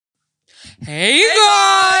Hey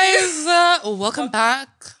guys! Welcome back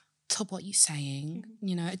to What You Saying.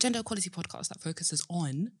 You know, a gender equality podcast that focuses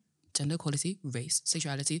on gender equality, race,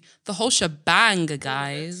 sexuality, the whole shebang,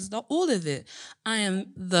 guys. Not all of it. I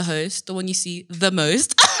am the host, the one you see the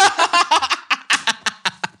most.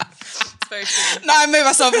 Very true. Now I made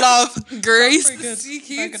myself laugh. Grace Very good.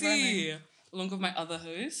 Very good rhyming. along with my other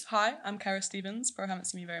host. Hi, I'm Kara Stevens. Probably haven't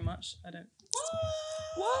seen me very much. I don't.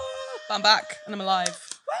 But I'm back and I'm alive.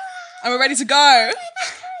 And we're ready to go.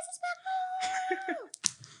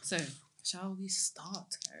 So, shall we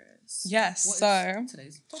start, Karis? Yes, What so is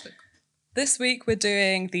today's topic? this week we're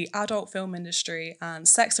doing the adult film industry and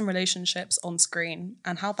sex and relationships on screen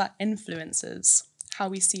and how that influences how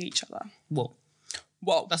we see each other. Whoa.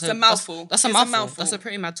 Whoa, that's a mouthful. That's a mouthful. That's a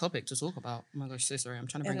pretty mad topic to talk about. Oh my gosh, so sorry. I'm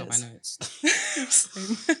trying to bring up my notes.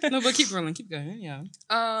 No, but keep rolling, keep going. Yeah.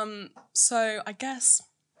 So I guess,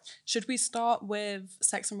 should we start with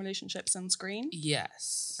sex and relationships on screen?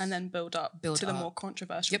 Yes. And then build up to the more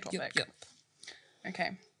controversial topic? Yep.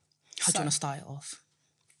 Okay. How do you want to start it off?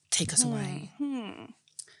 Take us away.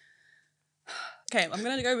 Okay, I'm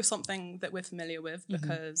going to go with something that we're familiar with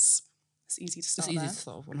because it's easy to start It's easy there. to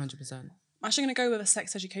start off, 100%. I'm actually going to go with a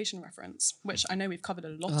sex education reference, which I know we've covered a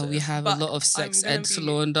lot of. We have a lot of sex ed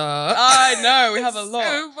slander. I know, we have a lot.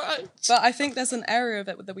 So much. But I think there's an area of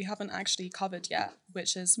it that we haven't actually covered yet,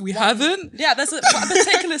 which is... haven't? Yeah, there's a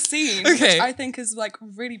particular scene Okay. which I think is like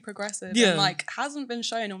really progressive and like hasn't been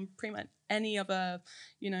shown on pretty much any other,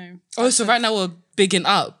 you know... Oh, so right now we're bigging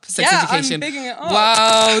up sex yeah, education. I'm bigging it up.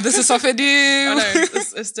 Wow, this is something new. I know,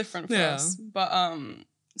 it's different for Yeah. us. But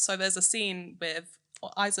so there's a scene with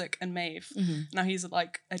Isaac and Maeve. Now he's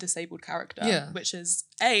like a disabled character, which is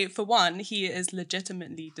for one, he is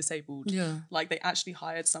legitimately disabled. Yeah. Like they actually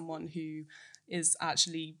hired someone who is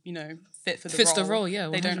actually, you know, fit for the Fits role. the role, yeah.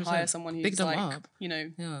 100%. They don't hire someone who's Big them like, up. you know,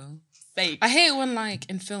 Yeah. fake. I hate when like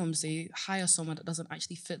in films they hire someone that doesn't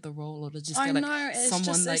actually fit the role, or they just get like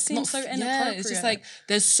someone like it seems so inappropriate. Yeah, it's just like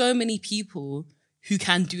there's so many people who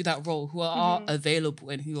can do that role, who are available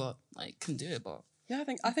and who are like can do it, but yeah,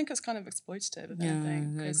 I think it's kind of exploitative, if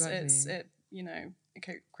anything, because exactly. it you know, it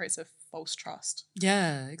creates a false trust.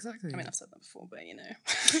 Yeah, exactly. I mean, I've said that before, but you know.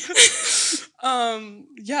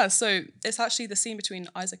 Yeah, so it's actually the scene between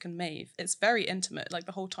Isaac and Maeve. It's very intimate. Like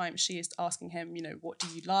the whole time she is asking him, you know, what do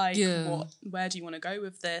you like? Yeah. Where do you want to go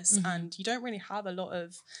with this? And you don't really have a lot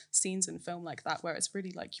of scenes in film like that where it's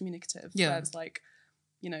really like communicative. Yeah. Where it's like,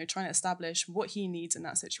 you know, trying to establish what he needs in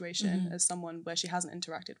that situation as someone where she hasn't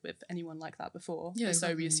interacted with anyone like that before. Yeah,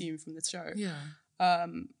 so we exactly. assume from the show. Yeah.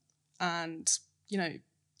 And, you know,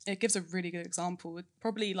 it gives a really good example.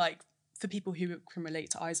 Probably like for people who can relate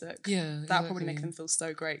to Isaac, that probably makes them feel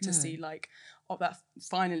so great to see like, that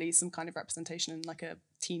finally some kind of representation in like a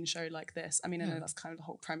teen show like this. I mean, I know that's kind of the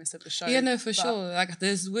whole premise of the show. Yeah, no, for sure. Like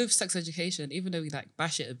there's with sex education, even though we like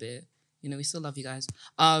bash it a bit, you know, we still love you guys.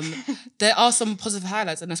 There are some positive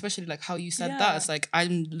highlights, and especially like how you said that. It's like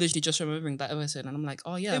I'm literally just remembering that episode, and I'm like,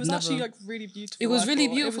 oh yeah, it was actually like really beautiful. It was really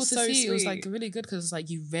beautiful to see. Sweet. It was like really good because it's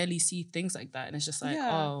like you rarely see things like that, and it's just like,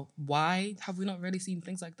 oh, why have we not really seen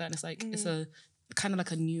things like that? And it's like it's a kind of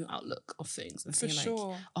like a new outlook of things, and saying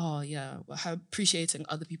like, oh yeah, appreciating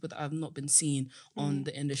other people that have not been seen on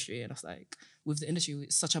the industry, and it's like with the industry,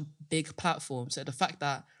 it's such a big platform. So the fact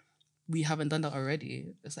that we haven't done that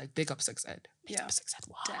already, it's like big up sex ed. Big up sex ed.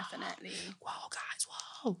 Wow. Definitely. Wow, guys.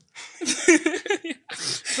 Wow.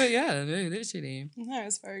 But yeah, no, literally. No,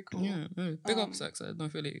 it's very cool. Yeah, no, big up sex ed. No,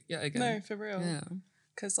 really. Yeah, again. No, for real. Yeah.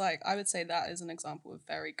 Because like I would say that is an example of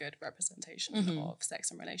very good representation of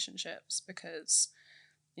sex and relationships, because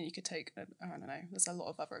you could take, I don't know, there's a lot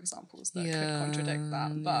of other examples that could contradict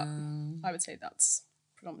that, but I would say that's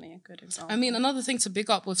predominantly a good example. I mean, another thing to big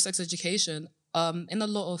up with sex education, in a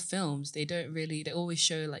lot of films, they always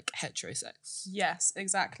show like heterosex. Yes,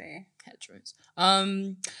 exactly. Heteros.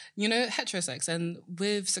 You know, heterosex. And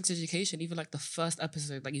with sex education, even like the first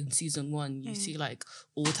episode, like in season 1, you see like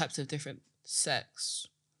all types of different sex.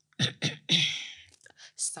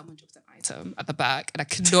 Someone dropped an item at the back and I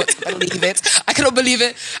cannot believe it. I cannot believe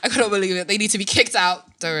it. They need to be kicked out.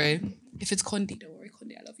 Don't worry. If it's Condi, don't worry,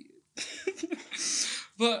 Condi, I love you.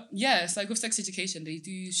 But yeah, it's like with sex education, they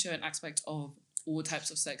do show an aspect of all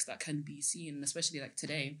types of sex that can be seen, and especially like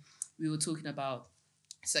today, we were talking about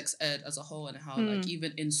sex ed as a whole and how like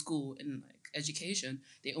even in school, in like education,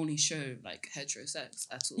 they only show like heterosex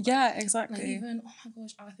at all. Yeah, exactly. Like even, oh my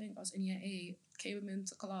gosh, I think I was in year 8, came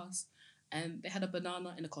into class and they had a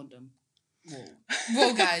banana in a condom.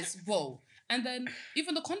 Whoa, guys, whoa. And then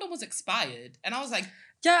even the condom was expired. And I was like,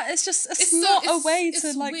 Yeah, it's not a way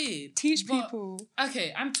to like weird, teach people.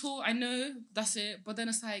 Okay, I'm tall, I know, that's it. But then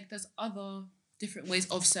it's like there's other different ways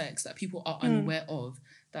of sex that people are unaware of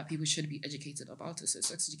that people should be educated about. So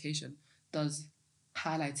sex education does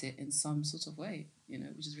highlight it in some sort of way,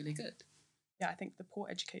 which is really good. Yeah, I think the poor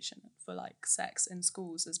education for like sex in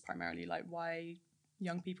schools is primarily like why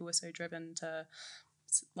young people are so driven to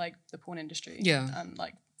like the porn industry and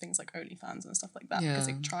like things like OnlyFans and stuff like that, because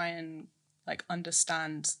they try and like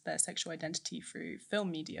understand their sexual identity through film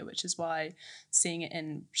media, which is why seeing it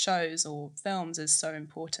in shows or films is so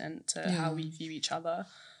important to how we view each other.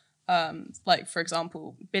 Like for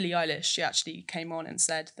example, Billie Eilish, she actually came on and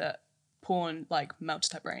said that porn like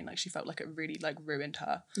melted her brain, like she felt like it really like ruined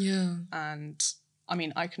her. And I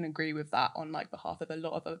mean, I can agree with that on like behalf of a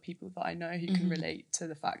lot of other people that I know who can relate to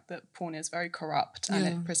the fact that porn is very corrupt and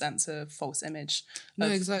it presents a false image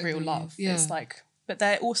of real love. It's like, but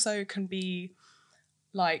there also can be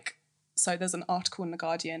like, so there's an article in The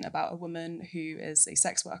Guardian about a woman who is a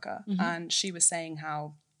sex worker, and she was saying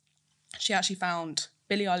how she actually found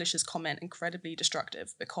Billie Eilish's comment incredibly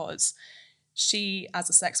destructive because she, as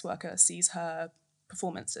a sex worker, sees her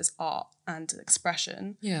performance as art and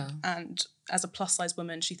expression. And as a plus size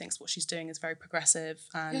woman, she thinks what she's doing is very progressive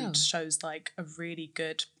and shows like a really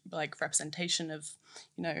good like representation of,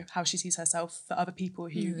 how she sees herself for other people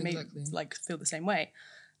who may like feel the same way.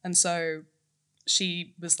 And so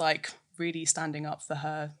she was like really standing up for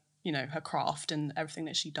her, her craft and everything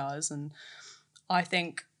that she does. And I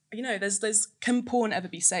think, there's can porn ever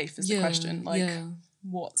be safe is the question. Like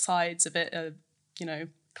what sides of it are,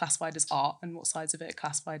 classified as art and what sides of it are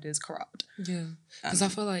classified as corrupt. Because I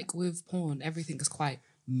feel like with porn, everything is quite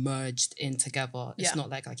merged in together. It's not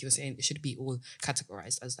like you were saying, it should be all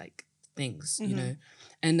categorized as like things,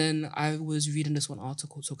 And then I was reading this one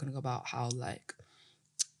article talking about how like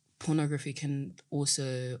pornography can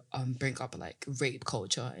also bring up like rape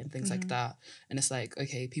culture and things like that. And it's like,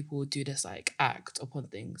 okay, people do this like act upon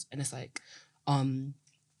things, and it's like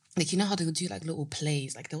like, how they would do like little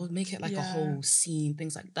plays, like they would make it like a whole scene,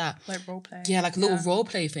 things like that. Like role play. Yeah, like a little role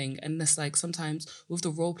play thing. And it's like sometimes with the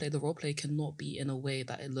role play cannot be in a way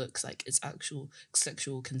that it looks like it's actual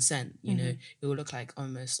sexual consent, It will look like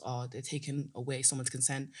almost, they're taking away someone's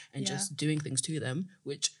consent and just doing things to them,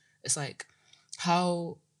 which it's like,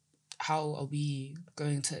 how are we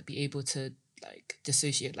going to be able to like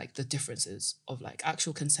dissociate like the differences of like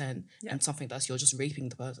actual consent and something that's you're just raping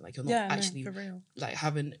the person, like you're not actually for real. like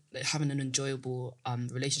having an enjoyable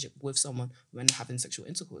relationship with someone when having sexual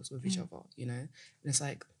intercourse with each other, And it's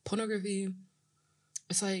like pornography,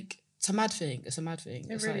 it's like it's a mad thing. It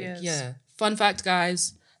it's really like is. Fun fact,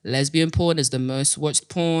 guys, lesbian porn is the most watched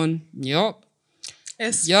porn.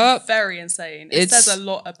 It's very insane. It says a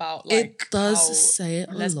lot about like how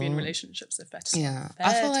lesbian relationships are fetishized.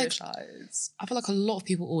 I feel like a lot of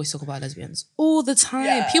people always talk about lesbians all the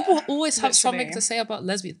time. People always have something to say about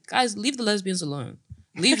lesbians. Guys, leave the lesbians alone.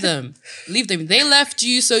 Leave them. Leave them. They left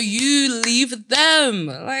you, so you leave them.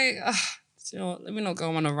 Like, let me not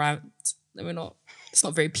go on a rant. It's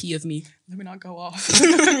not very P of me. Let me not go off.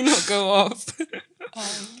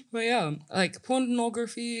 But yeah, like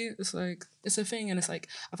pornography, it's like, it's a thing, and it's like,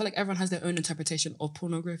 I feel like everyone has their own interpretation of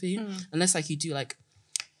pornography, unless like you do like,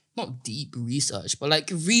 not deep research, but like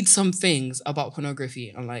read some things about pornography,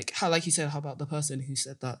 and like how, like you said, how about the person who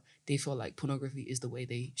said that they feel like pornography is the way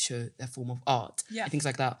they show their form of art, and things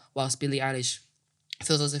like that, whilst Billie Eilish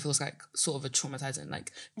feels as if it was like sort of a traumatizing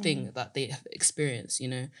like thing that they have experienced,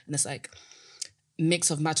 and it's like,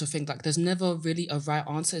 mix of matter thing, like there's never really a right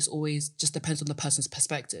answer. It's always just depends on the person's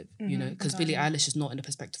perspective, because Billie Eilish is not in the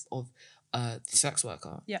perspective of the sex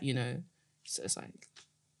worker, so it's like,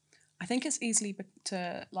 I think it's easily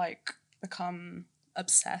to like become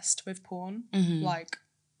obsessed with porn. Like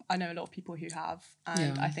I know a lot of people who have,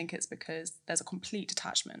 and I think it's because there's a complete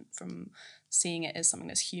detachment from seeing it as something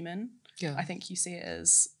that's human. I think you see it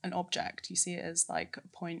as an object, you see it as like a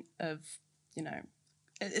point of,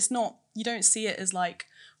 it's not, you don't see it as like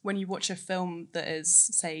when you watch a film that is,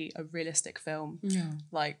 say, a realistic film,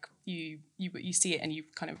 like you see it and you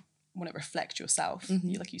kind of want to reflect yourself.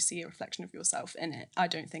 You see a reflection of yourself in it. I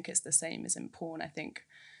don't think it's the same as in porn. I think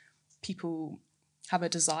people have a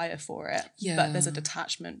desire for it, but there's a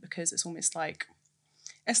detachment because it's almost like,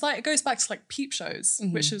 it goes back to like peep shows,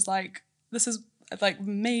 which is like, this is like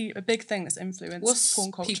a big thing that's influenced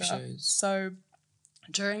porn culture. Peep shows? So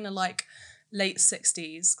during the like late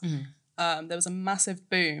 60s, there was a massive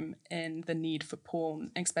boom in the need for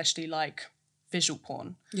porn, especially like visual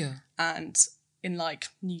porn. And in like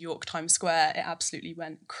New York Times Square, it absolutely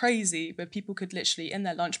went crazy, where people could literally in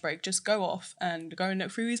their lunch break just go off and go and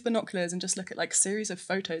look through these binoculars and just look at like a series of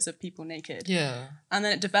photos of people naked. Yeah. And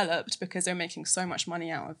then it developed, because they're making so much money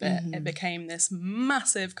out of it. It became this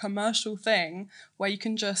massive commercial thing where you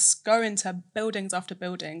can just go into buildings after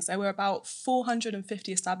buildings. There were about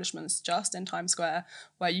 450 establishments just in Times Square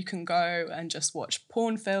where you can go and just watch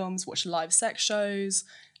porn films, watch live sex shows.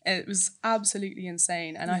 It was absolutely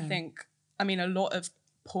insane. And I mean, a lot of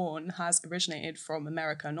porn has originated from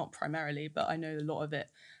America, not primarily, but I know a lot of it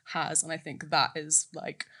has. And I think that is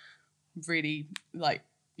like really like,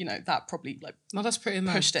 you know, that probably like that's pretty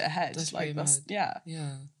mad. Pushed it ahead. That's like, pretty mad. Yeah.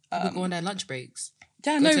 Yeah. People go on their lunch breaks.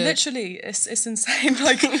 Yeah, literally. It's insane.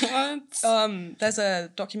 Like, there's a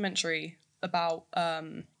documentary about,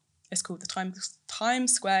 it's called the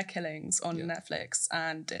Times Square Killings on Netflix,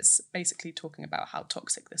 and it's basically talking about how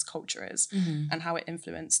toxic this culture is and how it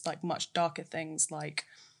influenced like much darker things like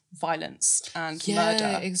violence and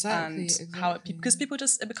murder. Exactly. How because people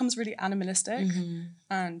just, it becomes really animalistic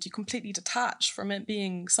and you completely detach from it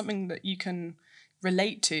being something that you can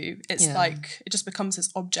relate to. It's like, it just becomes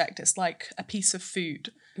this object. It's like a piece of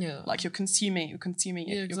food. Yeah. Like you're consuming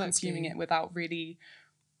it without really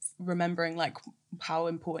remembering like how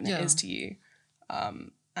important it is to you.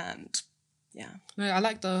 And yeah. No, I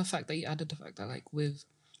like the fact that you added the fact that like with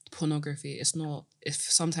pornography, it's not, it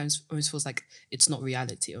sometimes almost feels like it's not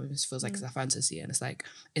reality. It almost feels like it's a fantasy, and it's like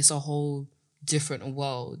it's a whole different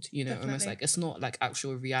world, you know. Almost like it's not like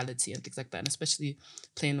actual reality and things like that. And especially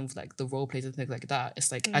playing with like the role plays and things like that,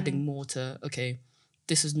 it's like adding more to, okay,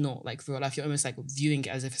 this is not like real life. You're almost like viewing it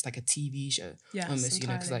as if it's like a TV show. Yes, almost, entirely. you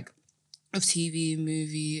know, because like of TV,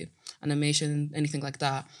 movie, animation, anything like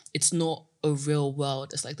that, it's not a real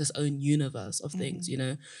world. It's like this own universe of things, you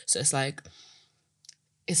know. So it's like,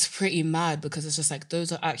 it's pretty mad, because it's just like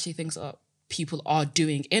those are actually things that people are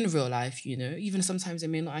doing in real life, you know. Even sometimes it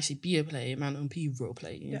may not actually be a play, it might not be real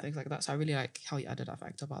play, you know, things like that. So I really like how you added that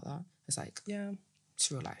fact about that. It's like, it's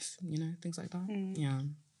real life, you know, things like that.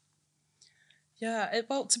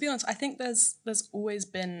 Well, to be honest, I think there's always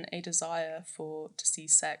been a desire to see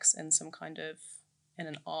sex in some kind of, in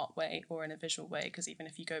an art way or in a visual way, because even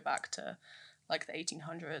if you go back to like the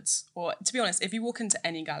 1800s, or to be honest, if you walk into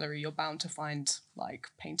any gallery, you're bound to find like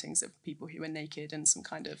paintings of people who are naked in some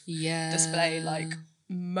kind of display. Like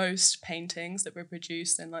most paintings that were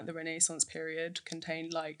produced in like the Renaissance period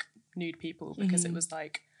contained like nude people, because it was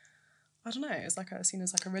like, I don't know, it's like seen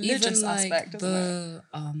as like a religious aspect, isn't it?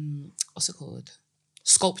 What's it called?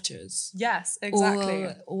 Sculptures. Yes, exactly.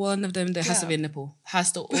 One of them, there has to be a nipple. There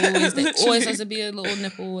always has to be a little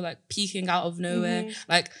nipple like peeking out of nowhere.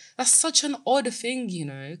 Like that's such an odd thing, you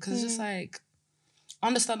know, because it's just like, I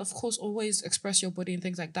understand, of course, always express your body and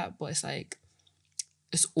things like that, but it's like,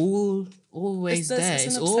 it's always there.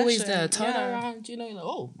 It's always there. Turn around, you know, like,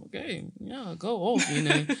 oh, okay, yeah, go off, you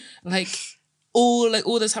know. like all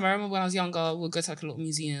the time. I remember when I was younger, we'll go to like a little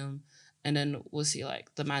museum, and then we'll see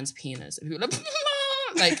like the man's penis, and people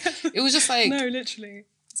like it was just like, no, literally.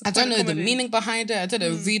 I don't know the meaning behind it. I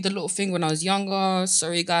didn't read the little thing when I was younger.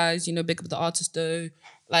 Sorry guys, you know, big up the artist though.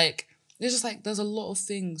 Like it's just like there's a lot of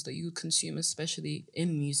things that you would consume, especially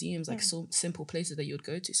in museums, like so simple places that you would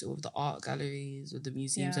go to. So with the art galleries, with the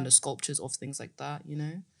museums and the sculptures of things like that, you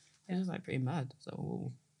know, it's just like pretty mad.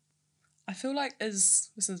 So. I feel like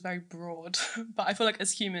this is very broad, but I feel like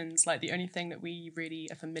as humans, like the only thing that we really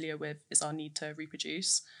are familiar with is our need to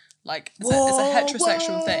reproduce. Like it's a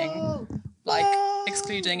heterosexual thing, like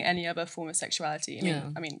excluding any other form of sexuality.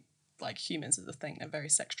 I mean, like humans as a thing are very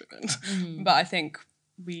sex driven, but I think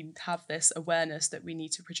we have this awareness that we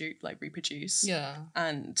need to reproduce. Yeah,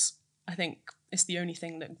 and I think it's the only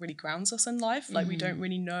thing that really grounds us in life. Like we don't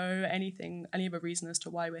really know any other reason as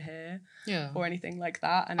to why we're here, or anything like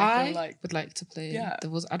that. And I feel like would like to play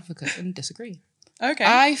devil's advocate and disagree. Okay,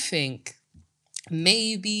 I think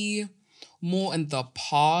maybe more in the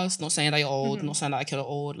past. Not saying that you're old. Not saying that I kill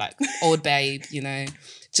old, like old babe. You know,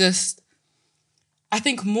 just I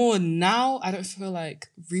think more now. I don't feel like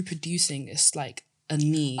reproducing is like a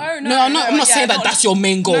need. Oh, no, I'm not saying that that's your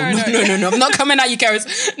main goal. No. I'm not coming at you,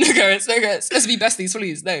 Gareth. No, Gareth. Let's be besties,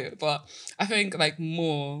 please. No, but I think like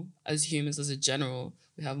more as humans, as a general,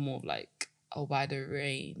 we have more of like a wider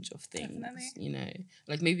range of things. Definitely. You know,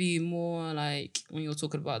 like maybe more like when you're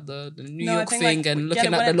talking about the New No, York thing, like, and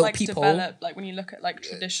looking at the little people. Like when you look at like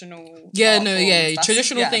traditional.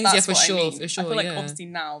 Traditional things. Yeah, for sure, I feel like obviously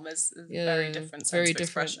now there's very different sense of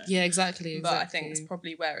expression. Yeah, exactly. But I think it's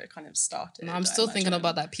probably where it kind of started. I'm still thinking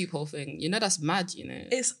about that peephole thing. You know, that's mad. You know,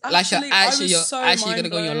 it's actually, like you're actually gonna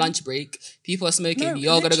go on your lunch break. People are smoking. No,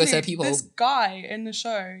 you're gonna go say people. This guy in the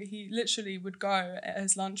show, he literally would go at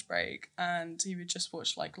his lunch break and he would just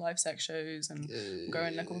watch like live sex shows and go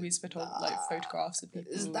and like all these photographs of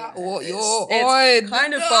people. Is that what you're on? It's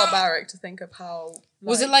kind of barbaric to think of how.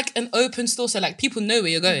 Was it like an open store so like people know where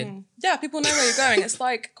you're going? Mm-hmm. Yeah, people know where you're going. It's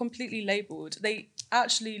like completely labelled. They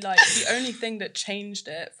actually like the only thing that changed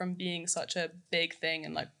it from being such a big thing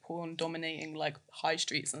and like porn dominating like high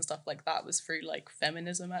streets and stuff like that was through like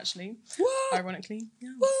feminism actually. What? Ironically.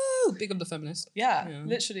 Yeah. Woo! Big up the feminists. Yeah.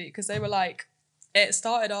 Literally, because they were like, it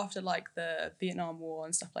started after like the Vietnam War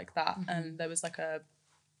and stuff like that, and there was like a,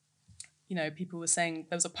 you know, people were saying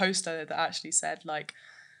there was a poster that actually said like,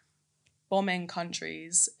 bombing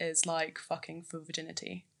countries is like fucking for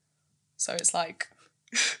virginity. So it's like,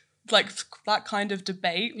 like that kind of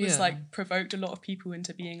debate was like provoked a lot of people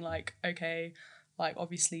into being like, okay, like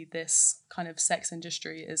obviously this kind of sex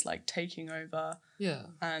industry is like taking over. Yeah.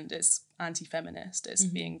 And it's anti-feminist. It's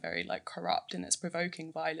being very like corrupt and it's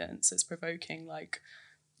provoking violence. It's provoking like,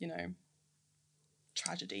 you know,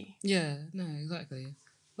 tragedy. Yeah, no, exactly.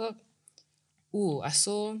 But, I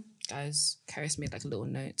saw, guys, Cerys made like a little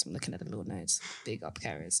note. I'm looking at the little notes. Big up,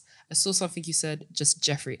 Cerys. I saw something you said, just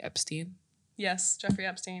Jeffrey Epstein. Yes, Jeffrey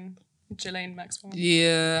Epstein. Ghislaine Maxwell.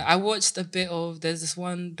 Yeah, I watched a bit of, there's this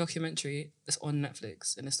one documentary that's on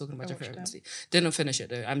Netflix and it's talking about Jeffrey Epstein. Didn't finish it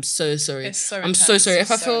though. I'm so sorry. It's so I'm intense. so sorry.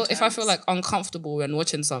 If I feel like uncomfortable when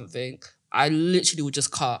watching something, I literally will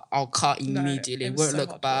just cut. I'll cut immediately. Won't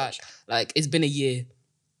look back. Like it's been a year.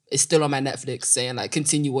 It's still on my Netflix saying like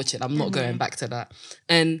continue watching. I'm not going back to that.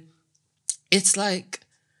 And it's like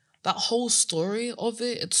that whole story of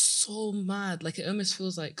it, it's so mad. Like it almost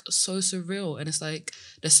feels like so surreal. And it's like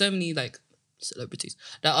there's so many like celebrities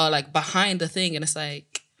that are like behind the thing. And it's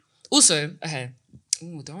like also, okay,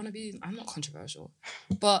 don't want to be, I'm not controversial.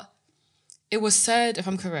 But it was said, if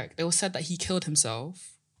I'm correct, it was said that he killed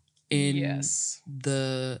himself in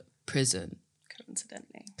the prison.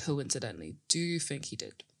 Coincidentally. Do you think he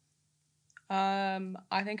did?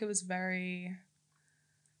 I think it was very...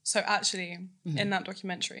 So actually, in that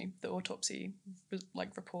documentary, the autopsy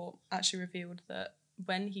like report actually revealed that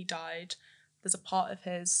when he died, there's a part of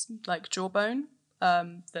his like jawbone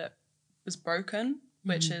that was broken,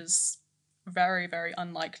 which is very, very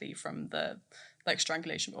unlikely from the like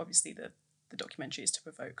strangulation. But obviously, the documentary is to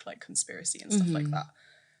provoke like conspiracy and stuff like that.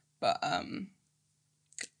 But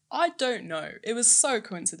I don't know. It was so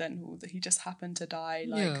coincidental that he just happened to die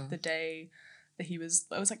like the day that it was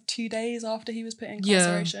like 2 days after he was put in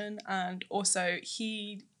incarceration. And also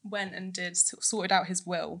he went and sorted out his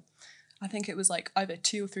will. I think it was like either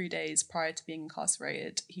 2 or 3 days prior to being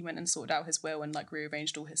incarcerated. He went and sorted out his will and like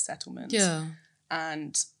rearranged all his settlements. Yeah.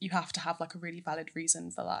 And you have to have like a really valid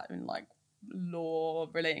reason for that in like law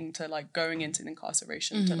relating to like going into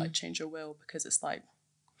incarceration to like change your will, because it's like,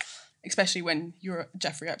 especially when you're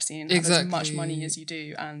Jeffrey Epstein, have as much money as you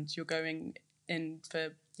do, and you're going in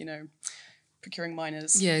for, you know, procuring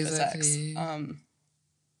minors for sex.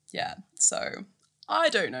 So I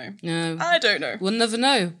don't know. No. I don't know. We'll never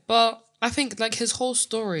know. But I think like his whole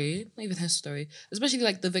story, not even his story, especially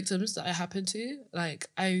like the victims that it happened to, like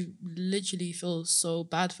I literally feel so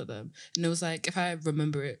bad for them. And it was like, if I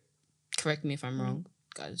remember it, correct me if I'm wrong,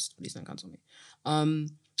 guys, please don't cancel me.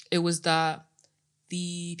 It was that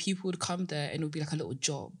the people would come there and it would be like a little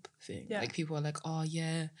job thing. Yeah. Like people are like, oh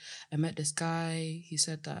yeah, I met this guy. He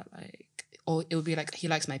said that like, or it would be like, he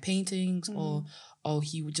likes my paintings, or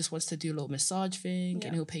he would just wants to do a little massage thing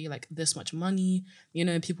and he'll pay you like this much money. You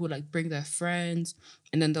know, people would like bring their friends,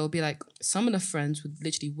 and then there'll be like, some of the friends would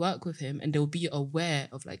literally work with him and they'll be aware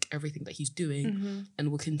of like everything that he's doing and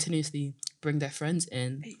will continuously bring their friends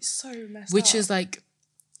in. It's so messed up. Which is like,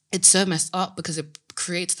 it's so messed up because it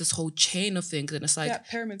creates this whole chain of things, and it's like... Yeah,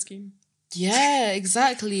 pyramid scheme. Yeah,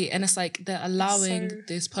 exactly. And it's like they're allowing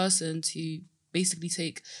this person to basically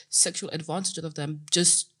take sexual advantage of them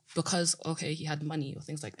just because, okay, he had money or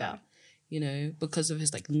things like that, you know, because of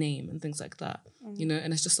his like name and things like that, you know.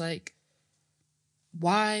 And it's just like,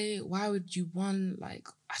 why would you want, like,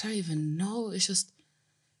 I don't even know. It's just,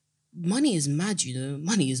 money is mad, you know.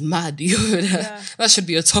 Money is mad. That should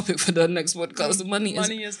be a topic for the next podcast. Money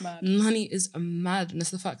is mad. Money is mad. And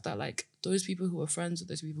it's the fact that like those people who are friends with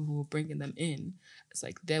those people who are bringing them in, it's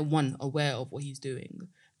like they're aware of what he's doing.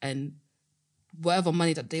 And whatever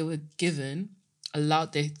money that they were given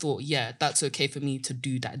they thought, yeah, that's okay for me to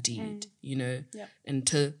do that deed, you know, and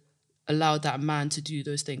to allow that man to do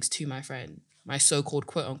those things to my friend, my so-called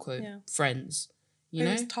quote unquote friends, you know?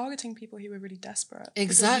 It was targeting people who were really desperate.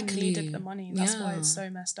 Exactly. Because he needed the money. That's why it's so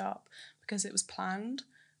messed up, because it was planned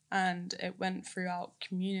and it went throughout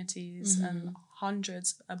communities and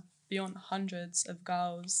beyond hundreds of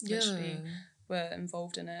girls literally were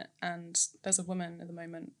involved in it. And there's a woman at the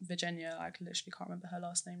moment, Virginia, I literally can't remember her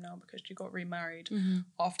last name now because she got remarried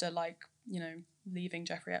after, like, you know, leaving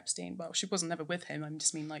Jeffrey Epstein. Well, she wasn't never with him. I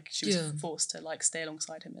just mean, like, she was forced to, like, stay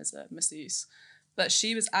alongside him as a masseuse. But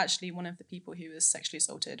she was actually one of the people who was sexually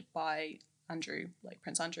assaulted by Andrew, like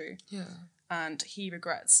Prince Andrew. Yeah. And he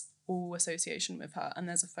regrets all association with her. And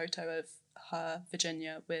there's a photo of her,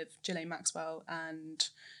 Virginia, with Ghislaine Maxwell and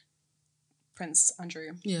Prince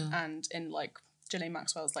Andrew. Yeah. And in, like, Ghislaine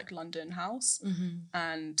Maxwell's, like, London house.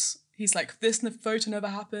 And he's like, this photo never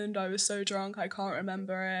happened. I was so drunk, I can't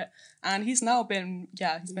remember it. And he's now been,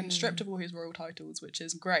 he's been stripped of all his royal titles, which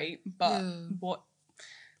is great. But what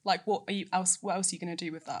else are you going to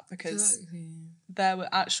do with that? Because there were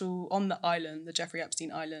on the island, the Jeffrey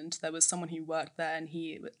Epstein island, there was someone who worked there, and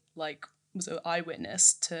he, like, was an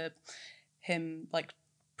eyewitness to him, like,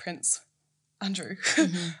 Prince Andrew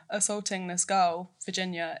assaulting this girl,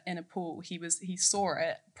 Virginia, in a pool. He saw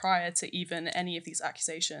it prior to even any of these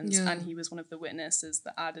accusations, and he was one of the witnesses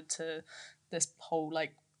that added to this whole,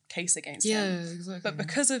 like, case against him. Exactly. But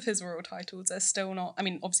because of his royal titles, they're still not, I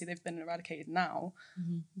mean, obviously they've been eradicated now,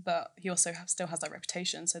 but he also still has that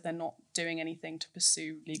reputation, so they're not doing anything to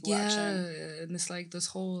pursue legal action. And it's like this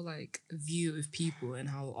whole, like, view of people and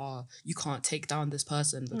how you can't take down this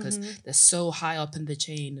person because they're so high up in the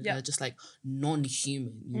chain and they're just, like,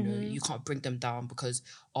 non-human, you know, you can't bring them down because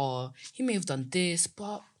he may have done this,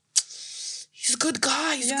 but he's a good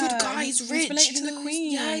guy. He's rich. He's related to the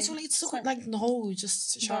Queen. Yeah, he's related to the Queen. Like, no,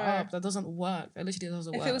 just shut up. That doesn't work. That literally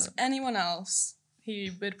doesn't work. If it was anyone else,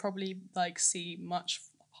 he would probably, like, see much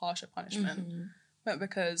harsher punishment. But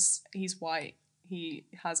because he's white, he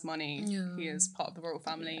has money, he is part of the royal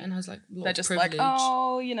family. And has, like, they're just privilege. like,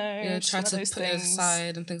 oh, you know, try to put it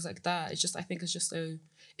aside and things like that. It's just, I think it's just so,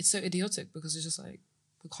 it's so idiotic because it's just like,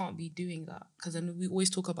 we can't be doing that. Because then we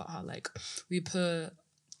always talk about how, like, we put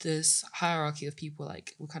this hierarchy of people,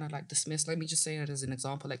 like, we kind of, like, dismiss, let me just say it as an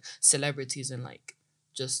example, like celebrities and, like,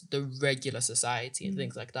 just the regular society and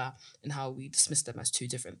things like that, and how we dismiss them as two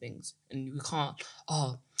different things. And we can't,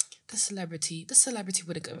 the celebrity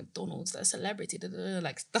wouldn't go to McDonald's, that celebrity,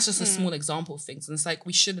 like, that's just a small example of things. And it's like,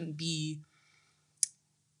 we shouldn't be,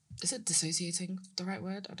 is it dissociating the right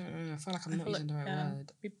word? I don't know. I feel like I'm not using the right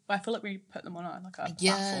word. I feel like we put them on a platform.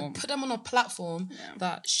 Yeah, put them on a platform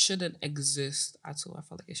that shouldn't exist at all. I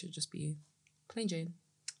feel like it should just be plain Jane.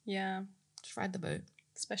 Yeah. Just ride the boat.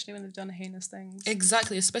 Especially when they've done heinous things.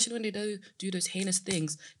 Exactly. Especially when they do those heinous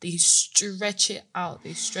things. They stretch it out.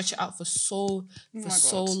 They stretch it out for so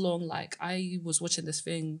long. Like, I was watching this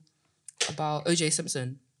thing about O.J.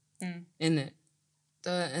 Simpson in it.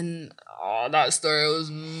 That story was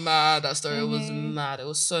mad. It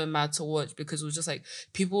was so mad to watch because it was just like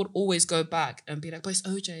people would always go back and be like, but it's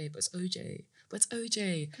OJ.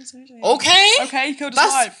 Okay, he killed his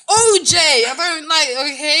wife. OJ. I don't like,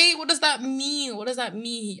 okay, what does that mean?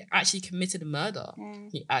 He actually committed murder.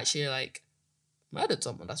 He actually, like, murdered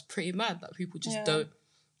someone. That's pretty mad that people just don't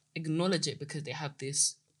acknowledge it because they have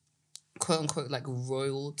this quote unquote, like,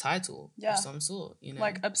 royal title of some sort, you know,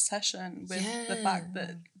 like obsession with the fact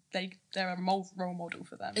that they're a role model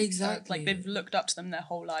for them. Exactly. So, like, they've looked up to them their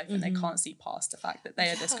whole life and they can't see past the fact that they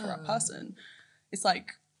are this corrupt person. It's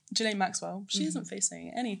like Ghislaine Maxwell, she isn't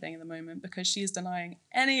facing anything at the moment because she is denying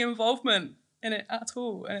any involvement in it at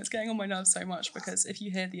all, and it's getting on my nerves so much because if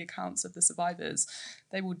you hear the accounts of the survivors,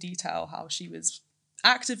 they will detail how she was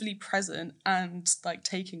actively present and, like,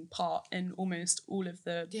 taking part in almost all of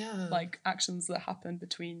the like actions that happened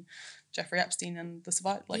between Jeffrey Epstein and the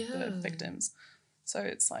the victims. So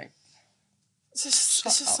it's like, it's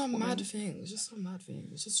just some mad thing. It's just some mad thing.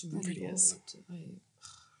 It's just really is. Like,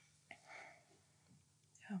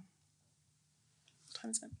 yeah. What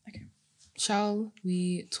time is it? Okay. Shall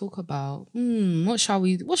we talk about what shall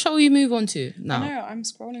we move on to now? I know, I'm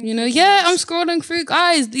scrolling. You know, I'm scrolling through,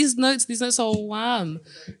 guys. These notes are wham.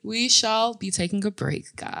 We shall be taking a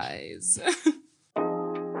break, guys.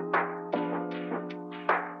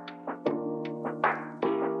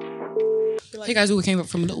 Hey guys, we came up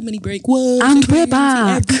from a little mini break. Whoa, and we're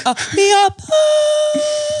back. We are back.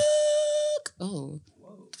 Oh,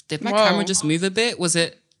 did my camera just move a bit? Was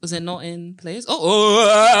it not in place?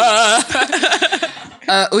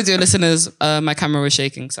 Audio listeners, my camera was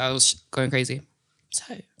shaking, so I was going crazy. So,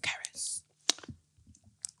 Cerys,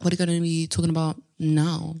 what are you going to be talking about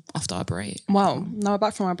now after our break? Well, now we're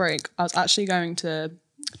back from our break. I was actually going to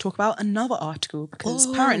talk about another article because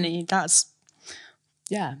apparently that's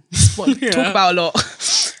what we talk about a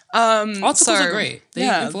lot. Articles are great.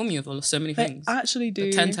 They inform you of so many things. They actually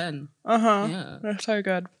do. 10-10. Yeah, they're so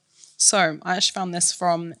good. So I actually found this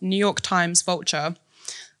from New York Times Vulture.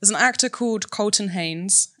 There's an actor called Colton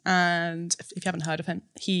Haynes, and if you haven't heard of him,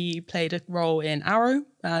 he played a role in Arrow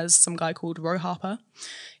as some guy called Roy Harper.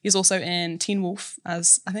 He's also in Teen Wolf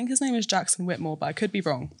as, I think his name is Jackson Whitmore, but I could be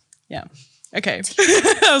wrong. Yeah. Okay.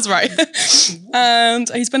 I was right. And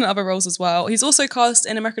he's been in other roles as well. He's also cast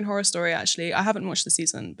in American Horror Story, actually. I haven't watched the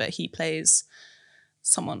season, but he plays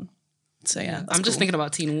someone. So yeah, I'm just thinking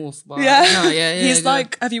about Teen Wolf. But he's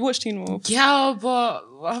like, have you watched Teen Wolf? Yeah, but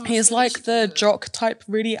he's like the jock type,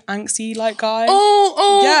 really angsty like guy.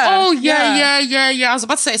 Yeah. I was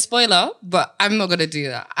about to say a spoiler, but I'm not gonna do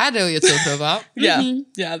that. I know what you're talking about.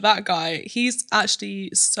 Yeah, that guy. He's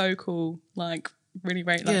actually so cool. Like, really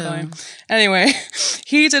rate that guy. Anyway,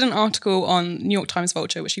 he did an article on New York Times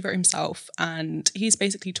Vulture, which he wrote himself, and he's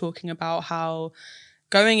basically talking about how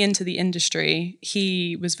going into the industry,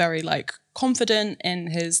 he was very like confident in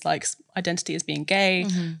his like identity as being gay,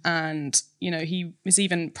 and you know, he was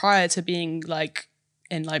even prior to being like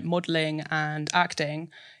in like modeling and acting,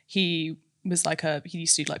 he was like he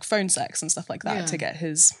used to do like phone sex and stuff like that to get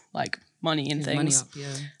his like money and things. Money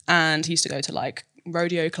up, and he used to go to like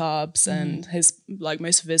rodeo clubs, and his like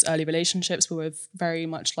most of his early relationships were with very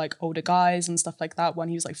much like older guys and stuff like that. When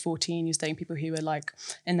he was like 14, he was dating people who were like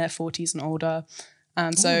in their 40s and older.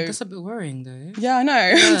 And so that's a bit worrying though. Yeah, I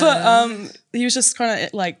know. But he was just trying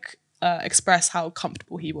to like express how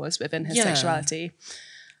comfortable he was within his sexuality.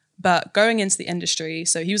 But going into the industry,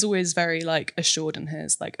 so he was always very like assured in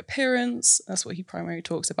his like appearance. That's what he primarily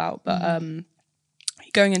talks about. But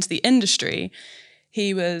going into the industry,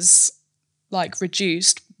 he was like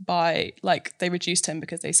reduced by like, they reduced him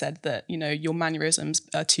because they said that, you know, your mannerisms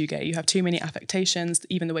are too gay. You have too many affectations.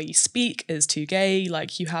 Even the way you speak is too gay.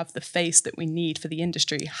 Like, you have the face that we need for the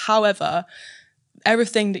industry. However,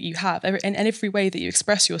 everything that you have and every way that you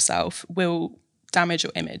express yourself will damage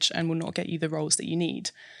your image and will not get you the roles that you need.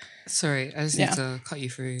 Sorry, I just need to cut you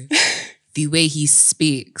through. The way he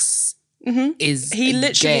speaks is he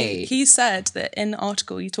literally gay. He said that in the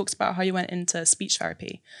article he talks about how he went into speech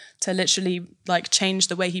therapy to literally like change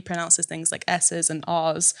the way he pronounces things like S's and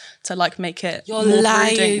R's to like make it You're more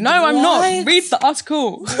lying. brooding. No, I'm not. Read the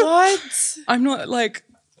article. What? I'm not like,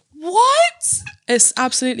 what? It's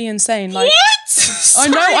absolutely insane. Like, what?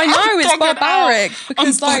 I know, it's barbaric.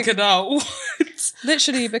 Because I'm like, out. What?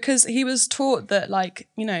 Literally, because he was taught that, like,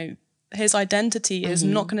 you know, his identity is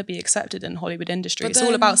not going to be accepted in Hollywood industry. It's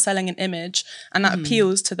all about selling an image, and that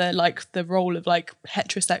appeals to the role of like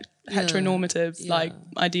heteronormative like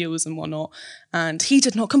ideals and whatnot. And he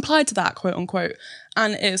did not comply to that, quote unquote.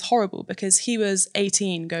 And it is horrible because he was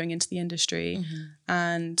 18 going into the industry,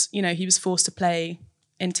 and you know, he was forced to play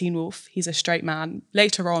in Teen Wolf. He's a straight man.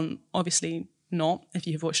 Later on, obviously not, if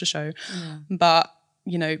you have watched the show, but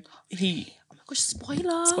you know, he.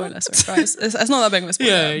 Spoiler, sorry guys. It's not that big of a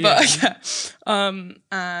spoiler, but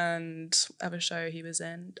and other show he was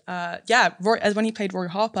in, Roy, as when he played Roy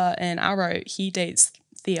Harper in Arrow, he dates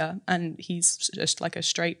Thea, and he's just like a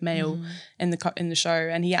straight male in the show,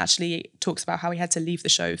 and he actually talks about how he had to leave the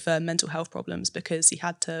show for mental health problems because he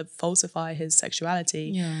had to falsify his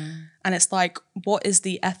sexuality. And it's like, what is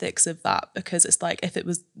the ethics of that? Because it's like, if it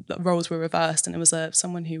was, the roles were reversed and it was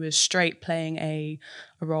someone who was straight playing a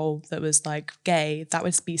role that was like gay, that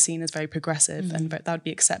would be seen as very progressive and that would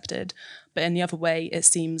be accepted. But in the other way, it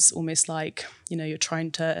seems almost like, you know, you're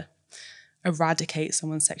trying to eradicate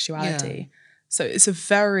someone's sexuality. So it's a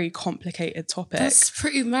very complicated topic. That's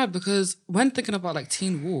pretty mad, because when thinking about like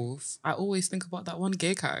Teen Wolf, I always think about that one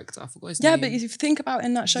gay character. I forgot his name. Yeah, but if you think about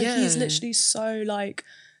in that show, he's literally so like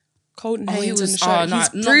Colton Haynes in the show.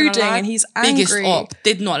 He's brooding and he's angry. Biggest op,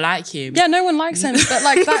 did not like him. Yeah, no one likes him, but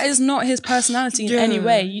like that is not his personality in any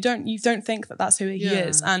way. You don't think that that's who he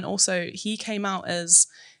is. And also, he came out as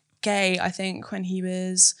gay, I think, when he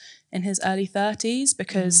was in his early 30s,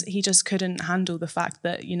 because he just couldn't handle the fact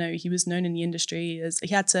that, you know, he was known in the industry as, he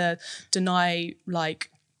had to deny, like,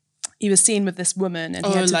 he was seen with this woman, and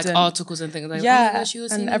he had to like articles and things like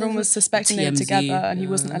and everyone was suspecting they were together, and he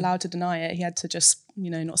wasn't allowed to deny it. He had to just, you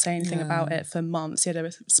know, not say anything about it for months. He had a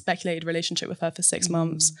speculated relationship with her for 6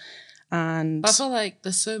 months. And I feel like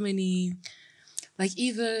there's so many, like,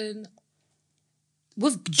 even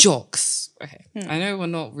with jocks, I know we're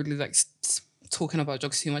not really like talking about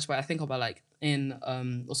jocks too much, but I think about like in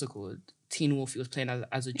what's it called? Teen Wolf, he was playing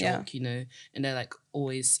as a joke, you know, and they're like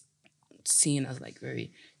always seen as like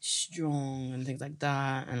very strong and things like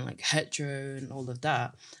that, and like hetero and all of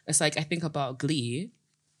that. It's like I think about Glee.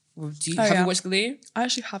 Have you watched Glee? I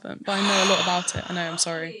actually haven't, but I know a lot about it. I know. I'm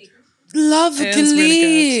sorry. Love Glee.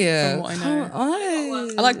 Really good, from what I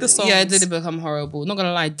know. I like the songs. Yeah, it did become horrible. Not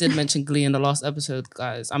gonna lie, I did mention Glee in the last episode,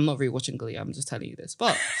 guys. I'm not rewatching Glee. I'm just telling you this.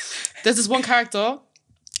 But there's this one character.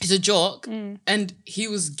 He's a jock, and he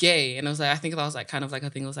was gay, and I was like, I think that was like kind of like a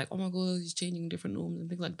thing. I was like, oh my god, he's changing different norms and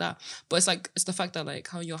things like that. But it's the fact that like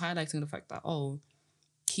how you're highlighting the fact that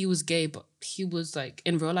he was gay, but he was like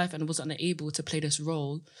in real life and was unable to play this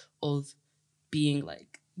role of being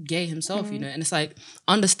like gay himself, you know. And it's like,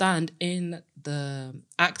 understand in the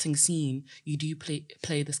acting scene, you do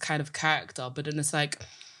play this kind of character, but then it's like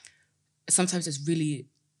sometimes it's really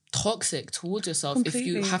toxic towards yourself. Completely. If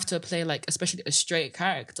you have to play like especially a straight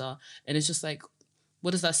character, and it's just like,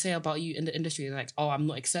 what does that say about you in the industry? Like, oh, I'm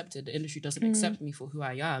not accepted. The industry doesn't accept me for who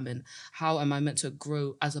I am, and how am I meant to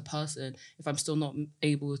grow as a person if I'm still not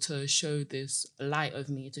able to show this light of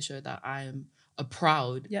me, to show that I am a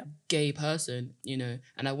proud gay person, you know,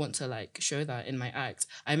 and I want to like show that in my act.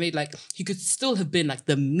 I made like, he could still have been like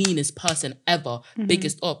the meanest person ever,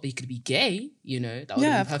 biggest up, but he could be gay, you know, that would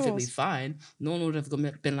have been perfectly fine. No one would have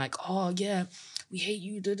been like, oh yeah, we hate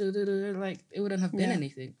you, like it wouldn't have been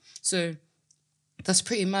anything. So that's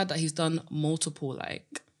pretty mad that he's done multiple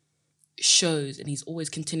like shows and he's always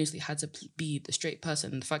continuously had to be the straight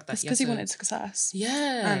person. And the fact that because he wanted success,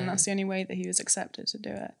 and that's the only way that he was accepted to do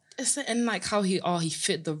it. And like how he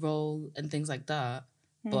fit the role and things like that,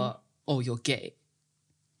 but you're gay.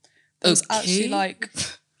 It was actually like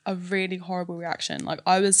a really horrible reaction. Like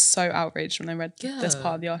I was so outraged when I read this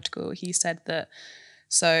part of the article. He said that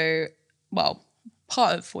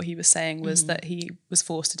part of what he was saying was that he was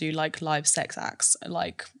forced to do like live sex acts,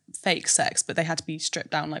 like fake sex, but they had to be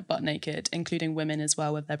stripped down like butt naked, including women as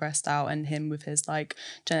well with their breast out, and him with his like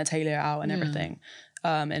genitalia out and everything.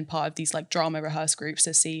 And part of these like drama rehearse groups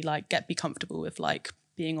to see like be comfortable with like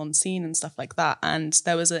being on scene and stuff like that. And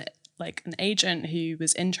there was an agent who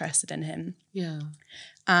was interested in him. Yeah.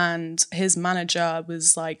 And his manager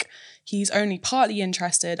was like, he's only partly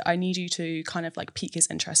interested. I need you to kind of like pique his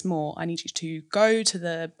interest more. I need you to go to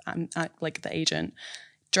the agent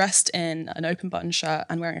dressed in an open button shirt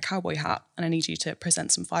and wearing a cowboy hat, and I need you to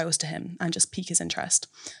present some files to him and just pique his interest.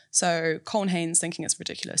 So Colin Haynes, thinking it's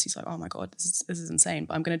ridiculous, he's like, oh my god, this is insane,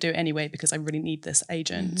 but I'm going to do it anyway because I really need this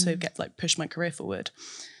agent to push my career forward.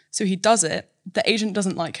 So he does it. The agent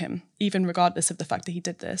doesn't like him, even regardless of the fact that he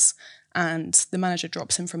did this. And the manager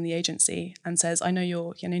drops him from the agency and says, I know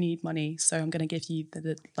you need money, so I'm going to give you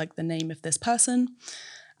the name of this person,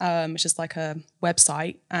 which is like a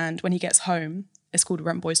website. And when he gets home, it's called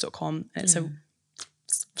rentboys.com, and it's a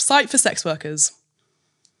site for sex workers.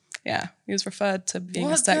 Yeah, he was referred to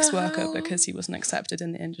being a sex worker because he wasn't accepted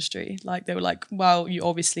in the industry. Like they were like, well, you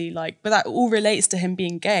obviously like, but that all relates to him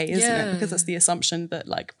being gay, isn't it? Because that's the assumption that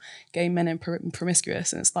like gay men are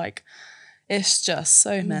promiscuous, and it's like, it's just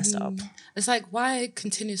so messed up. It's like, why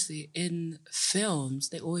continuously in films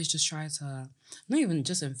they always just try to, not even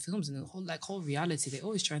just in films, in the whole reality, they're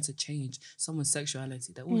always trying to change someone's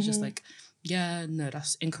sexuality. They're always just like, yeah, no,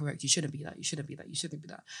 that's incorrect. You shouldn't be that. You shouldn't be that. You shouldn't be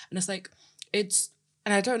that. And it's like,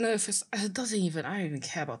 and I don't know if I don't even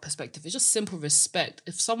care about perspective. It's just simple respect.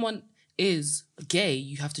 If someone is gay,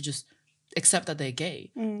 you have to just accept that they're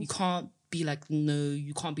gay. You can't be like, no,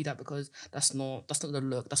 you can't be that because that's not the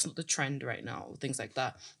look, that's not the trend right now, things like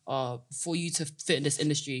that. For you to fit in this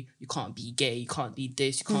industry, you can't be gay, you can't be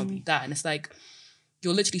this, you can't be that. And it's like,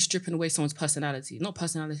 you're literally stripping away someone's personality. Not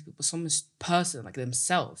personality, but someone's person, like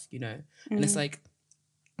themselves, you know? And it's like,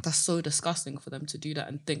 that's so disgusting for them to do that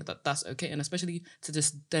and think that that's okay. And especially to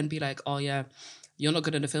just then be like, oh yeah, you're not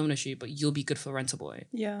good in the film industry, but you'll be good for Rent a Boy.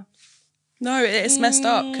 Yeah. No, it's messed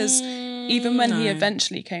up because even when he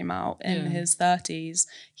eventually came out in his 30s,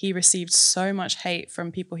 he received so much hate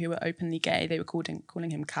from people who were openly gay. They were calling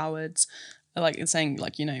him cowards, like saying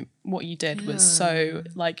like, you know, what you did was so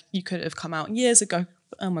like, you could have come out years ago.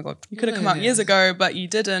 Oh my God, you could have come out years ago, but you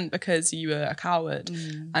didn't because you were a coward.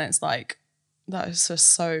 And it's like, that is just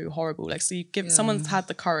so horrible. Like, so you someone's had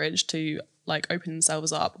the courage to like open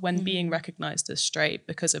themselves up when being recognized as straight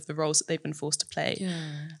because of the roles that they've been forced to play.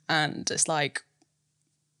 And it's like,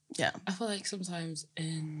 I feel like sometimes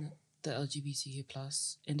in the LGBTQ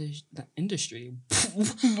plus industry, whoa,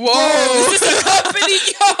 is this a company?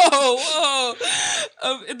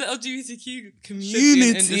 In the LGBTQ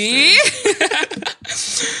community,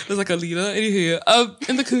 there's like a leader in here.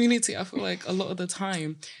 In the community, I feel like a lot of the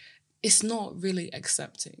time, it's not really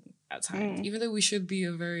accepting. at times. Even though we should be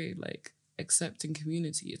a very like accepting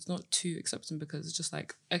community, it's not too accepting because it's just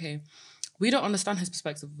like, okay, we don't understand his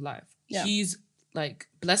perspective of life. Yeah. He's like,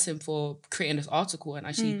 bless him for creating this article and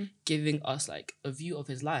actually giving us like a view of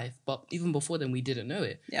his life. But even before then, we didn't know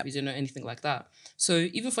it. Yep. We didn't know anything like that. So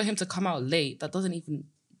even for him to come out late, that doesn't even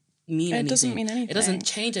mean anything. It doesn't mean anything. It doesn't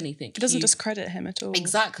change anything. It doesn't discredit him at all.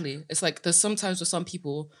 Exactly. It's like there's sometimes with some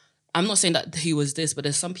people, I'm not saying that he was this, but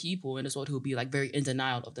there's some people in this world who will be like very in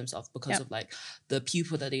denial of themselves because of like the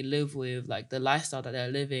people that they live with, like the lifestyle that they're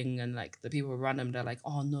living, and like the people around them. They're like,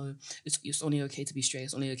 oh no, it's only okay to be straight.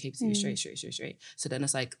 It's only okay to be straight. So then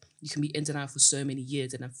it's like you can be in denial for so many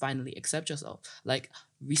years and then finally accept yourself. Like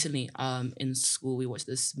recently, in school we watched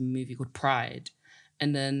this movie called Pride,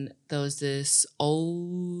 and then there was this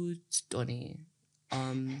old Donnie,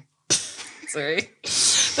 sorry,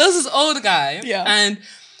 there was this old guy, and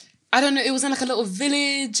I don't know, it was in like a little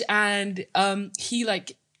village, and he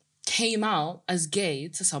like came out as gay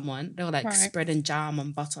to someone. They were like spreading jam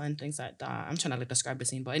and butter and things like that. I'm trying to like describe the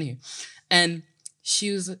scene, but anyway. And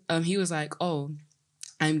he was like, oh,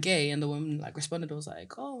 I'm gay. And the woman like responded, was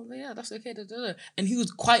like, oh yeah, that's okay. And he was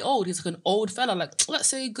quite old. He's like an old fella, like let's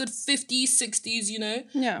say good 50s, 60s, you know?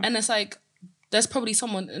 Yeah. And it's like, there's probably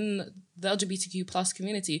someone in the LGBTQ plus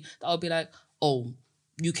community that will be like, oh,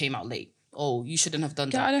 you came out late. Oh, you shouldn't have done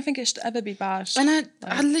that. Yeah, I don't think it should ever be bashed. And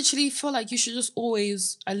I literally feel like you should just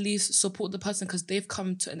always at least support the person because they've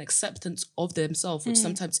come to an acceptance of themselves, which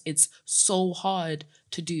sometimes it's so hard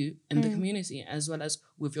to do in the community, as well as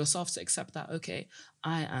with yourself, to accept that, okay,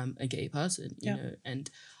 I am a gay person, you know, and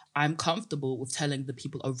I'm comfortable with telling the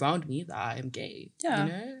people around me that I am gay, you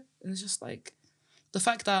know? And it's just like the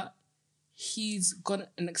fact that he's gone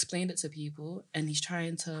and explained it to people and he's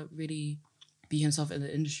trying to really be himself in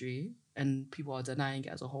the industry, and people are denying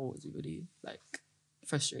it as a whole is really like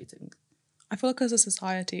frustrating. I feel like as a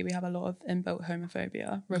society we have a lot of inbuilt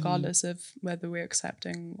homophobia, regardless of whether we're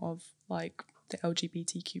accepting of like the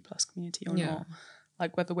LGBTQ plus community or not.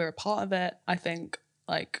 Like whether we're a part of it, I think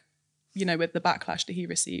like, you know, with the backlash that he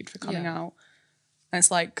received for coming out, and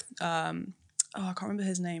it's like I can't remember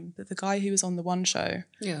his name, but the guy who was on the One Show.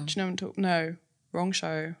 Yeah. Do you know what I'm talking? No, wrong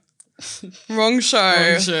show. Wrong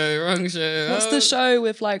show. What's the show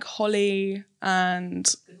with like Holly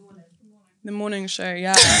and the morning show?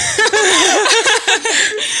 Yeah.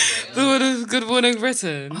 The one is Good Morning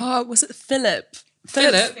Britain. Oh, was it Philip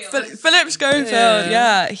Schofield?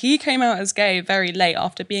 Yeah, he came out as gay very late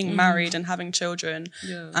after being married and having children,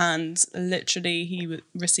 and literally he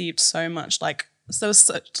received so much like such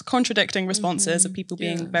contradicting responses of people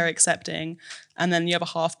being very accepting, and then the other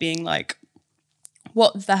half being like,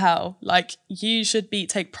 what the hell? Like, you should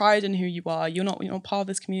take pride in who you are. You're not part of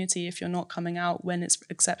this community if you're not coming out when it's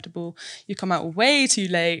acceptable. You come out way too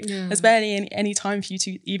late. Yeah. There's barely any time for you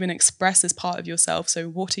to even express this part of yourself. So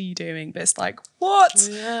what are you doing? But it's like, what?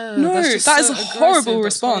 Yeah, no, that is a horrible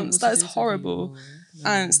response. That is horrible.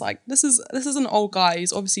 And it's like, this is an old guy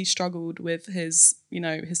who's obviously struggled with his, you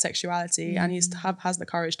know, his sexuality, and he's has the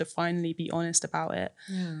courage to finally be honest about it.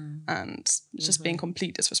 Yeah. And it's just being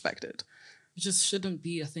completely disrespected. It just shouldn't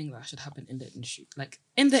be a thing that should happen in the industry. Like,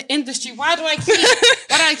 in the industry, why do I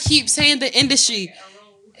keep saying the industry?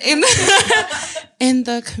 In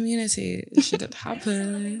the community, it shouldn't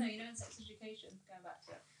happen. You know, in sex education, going back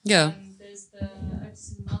to it. There's the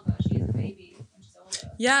Otis's mother, she has a baby when she's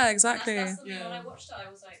older. Yeah, exactly. That's something, when I watched it, I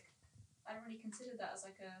was like, I hadn't really considered that as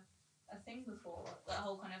like a thing before. That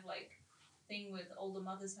whole kind of like thing with older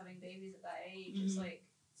mothers having babies at that age. It's like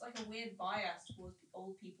a weird bias towards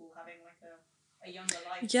old people having like a younger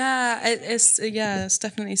life. Yeah, it's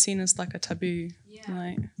definitely seen as like a taboo. Yeah.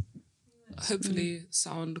 Like, hopefully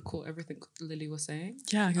sound caught everything Lily was saying.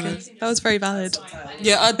 Yeah, good. That was very valid.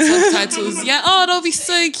 Yeah, add subtitles. Yeah, oh, that'll be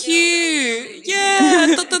so cute.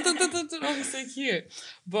 Yeah, that'll be so cute.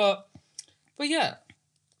 But yeah.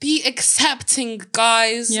 Be accepting,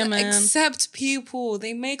 guys. Yeah, man. Accept people.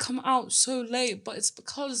 They may come out so late, but it's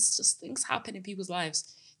because just things happen in people's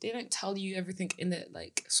lives. They don't tell you everything in it,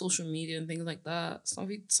 like social media and things like that.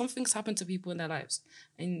 Some things happen to people in their lives,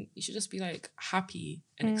 and you should just be like happy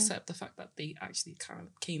and accept the fact that they actually kind of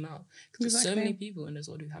came out. Because there's so many people in this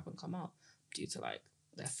world who haven't come out due to like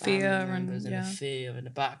their family members and the fear and the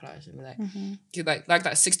backlash and like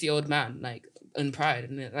that 60-year-old man like in Pride,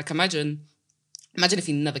 and like imagine if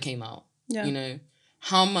he never came out. Yeah. You know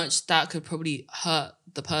how much that could probably hurt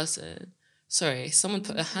the person. Sorry, someone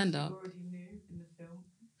put a hand up.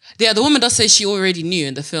 Yeah, the woman does say she already knew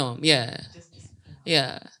in the film. Yeah.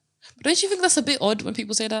 Yeah. But don't you think that's a bit odd when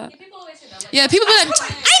people say that? Yeah, people always say that. Like, yeah, people be like,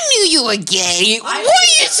 I knew you were gay. What are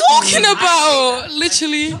you talking about?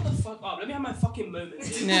 Literally. Shut the fuck up. Let me have my fucking moment.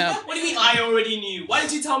 moment. Yeah. What do you mean I already knew? Why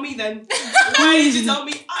didn't you tell me then? Why did you tell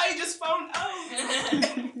me? I just found out.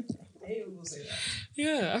 They will say that.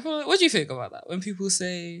 Yeah, I feel like, what do you think about that? When people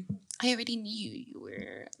say, I already knew you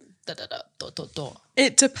were da.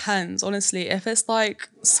 It depends, honestly. If it's like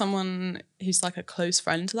someone who's like a close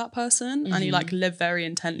friend to that person and you like live very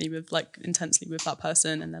intensely with that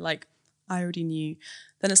person and they're like, I already knew,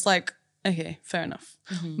 then it's like, okay, fair enough.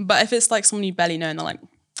 But if it's like someone you barely know and they're like,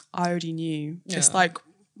 I already knew, it's like,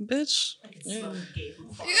 bitch.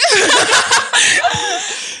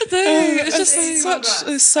 It's just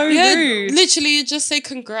it's so rude. Literally just say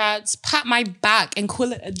congrats, pat my back and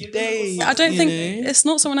call it a day. I don't think it's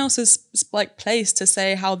not someone else's like place to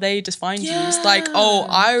say how they defined you. It's like, oh,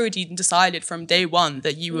 I already decided from day one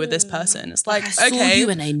that you were this person. It's like, okay, you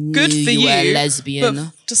and I knew good for you, were a lesbian.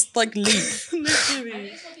 but just like leave. I think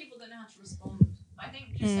some people don't know how to respond. I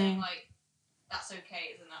think just saying like that's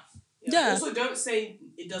okay is enough. Yeah. Also, don't say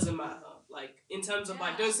it doesn't matter. Like, in terms of,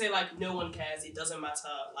 like, don't say, like, no one cares, it doesn't matter.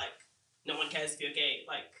 Like, no one cares if you're gay.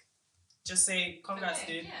 Like, just say, congrats,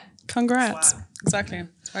 dude. Yeah. Congrats. Swag. Exactly.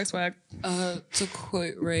 Swag. To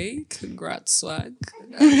quote Ray, congrats, swag.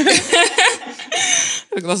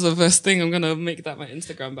 That's the first thing. I'm going to make that my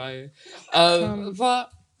Instagram bio.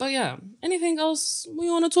 But yeah, anything else we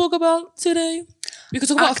want to talk about today? We could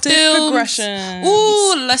talk about Active films. progression.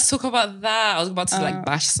 Ooh, let's talk about that. I was about to like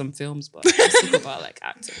bash some films, but let's talk about like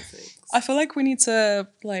active things. I feel like we need to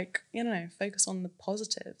like, focus on the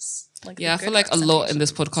positives. Like Yeah, I feel like a lot in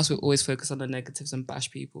this podcast we always focus on the negatives and bash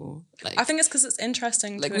people. Like, I think it's because it's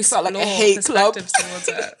interesting. Like to we felt like a explore hate club. perspectives towards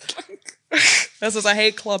it. This is a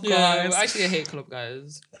hate club, yeah, guys. we're actually a hate club,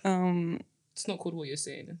 guys. It's not called what you're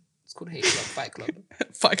saying. It's called Hate Club, Fight Club.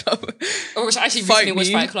 Fight Club. Oh, which I actually recently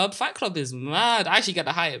watched Fight Club. Fight Club is mad. I actually get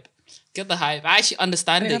the hype. I actually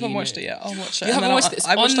understand it. I haven't watched it yet. I'll watch it. You haven't watched it? It's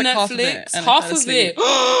I watched on like Netflix. half of it.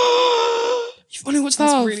 You've only watched I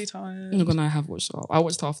half? was really tired. Oh my God, I have watched half. I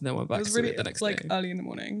watched half and then went back It was to really it the next like day. early in the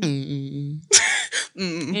morning.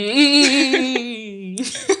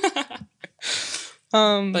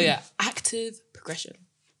 But yeah, active progression.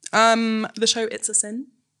 The show It's a Sin.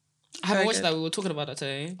 I haven't Very watched good. that. We were talking about that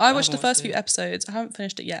today. I watched the haven't first watched few it. episodes. I haven't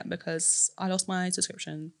finished it yet because I lost my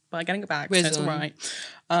subscription, but I'm getting it back, Where's so it's it all on? right.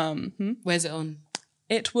 Where's it on?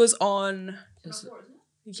 It was on. Is it-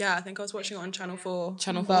 Yeah, I think I was watching it on Channel 4.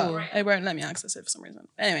 Channel but 4. It won't let me access it for some reason.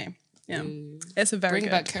 Anyway, yeah, it's a very Bring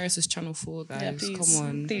good. back Cerys' Channel 4, guys. Yeah, please, Come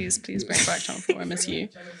on. please bring back Channel 4. I miss you.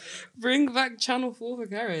 Bring back Channel 4 for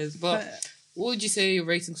Cerys. But what would you say your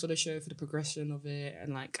ratings for the show, for the progression of it,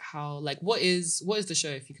 and like how, like what is the show,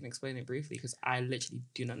 if you can explain it briefly, because I literally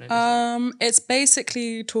do not know the show. It's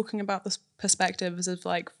basically talking about the perspectives of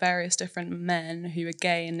like various different men who are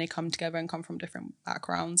gay and they come together and come from different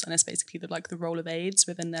backgrounds, and it's basically the role of AIDS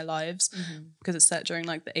within their lives, because it's set during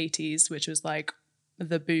like the 80s, which was like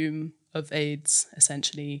the boom of AIDS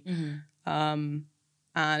essentially, and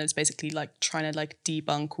it's basically like trying to like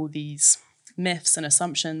debunk all these myths and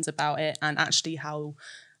assumptions about it, and actually how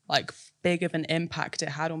like big of an impact it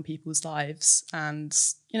had on people's lives. And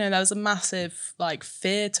there was a massive like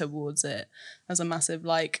fear towards it. There's a massive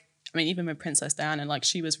like, I mean, even with Princess Diana, like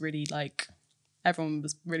she was really like, everyone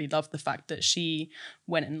was really loved the fact that she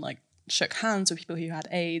went and like shook hands with people who had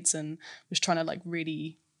AIDS and was trying to like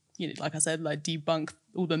really, like I said, like debunk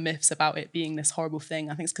all the myths about it being this horrible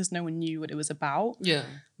thing. I think it's because no one knew what it was about. Yeah.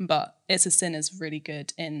 But It's a Sin is really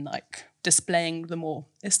good in like displaying the more,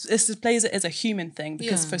 it displays it as a human thing,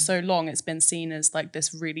 because for so long it's been seen as like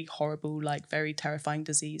this really horrible, like very terrifying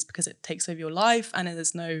disease because it takes over your life and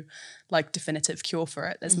there's no like definitive cure for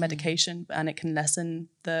it. There's medication and it can lessen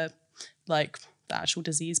the actual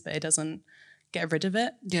disease, but it doesn't get rid of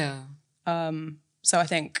it. Yeah. So I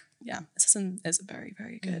think, yeah, It's a Sin is very,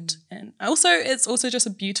 very good. And also, it's also just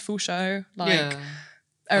a beautiful show. Like,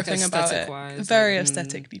 everything about it. Very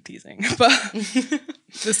aesthetically pleasing. But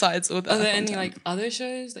besides all that. Are there any like other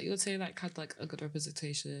shows that you would say like had like a good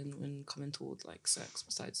representation when coming towards like sex,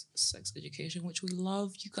 besides sex education, which we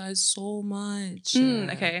love you guys so much?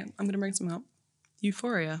 Okay, I'm going to bring some up.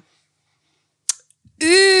 Euphoria.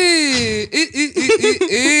 Ooh,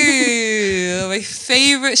 my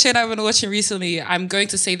favorite show that I've been watching recently. I'm going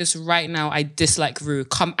to say this right now. I dislike Rue.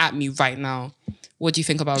 Come at me right now. What do you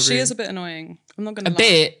think about Rue? She is a bit annoying. I'm not going to lie.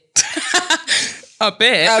 Bit. A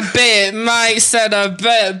bit? A bit. Mike said a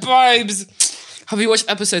bit. Vibes. Have you watched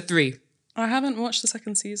episode 3? I haven't watched the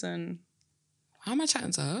second season. How am I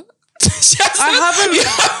chatting to her? I haven't.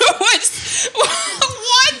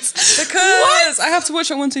 What? Because I have to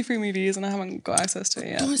watch it 1, 2, 3 movies, and I haven't got access to it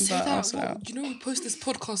yet. Don't say that. Well, you know, we post this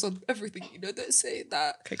podcast on everything. You know, don't say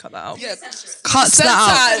that. Okay, cut that out. Yeah, cut that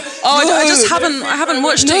out. Oh, no. I haven't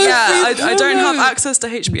watched it yet. I don't have access to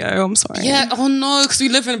HBO. I'm sorry. Yeah. Oh no, because we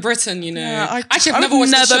live in Britain. You know. Yeah, I've never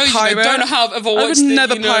watched the show. Pirate. You know, don't know how I've ever watched it. I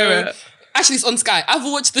would never pirate. Actually, it's on Sky. I've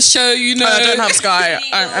watched the show. You know. I don't have Sky.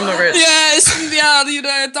 I'm not rich. Yeah, you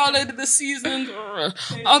know, downloaded the season.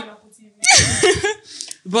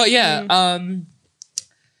 But yeah,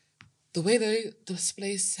 the way they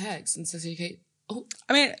display sex and sexuality. Oh,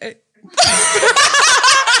 I mean,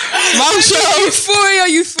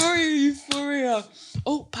 Euphoria.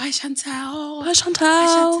 Oh, bye Chantal. Bye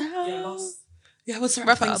Chantal. Yeah, let's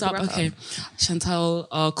wrap things up. Okay, Chantal,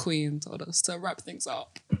 our queen, told us to wrap things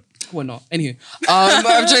up. We're not. Anywho,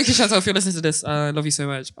 I'm joking, Chantal. If you're listening to this, I love you so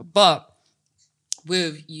much. But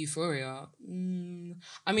with Euphoria,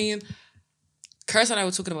 I mean, Cerys and I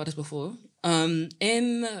were talking about this before.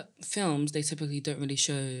 In films, they typically don't really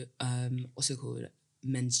show what's it called,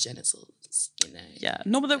 men's genitals. You know. Yeah,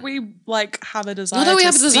 not that we like have a desire. Not that we to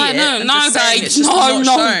have a desire. see it, No, it's just not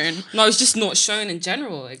shown. No, it's just not shown in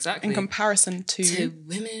general. Exactly. In comparison to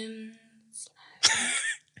women.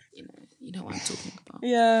 You know what I'm talking about.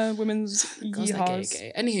 Yeah, women's girls are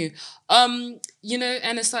gay. Anywho, you know,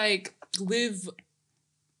 and it's like with.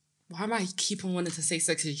 Why am I keep on wanting to say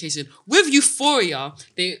sex education? With Euphoria,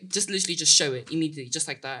 they just literally just show it immediately, just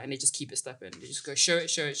like that, and they just keep it stepping. They just go show it.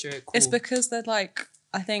 Cool. It's because they're like,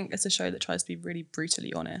 I think it's a show that tries to be really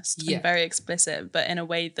brutally honest and very explicit, but in a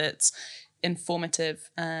way that's informative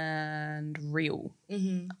and real.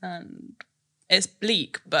 Mm-hmm. And it's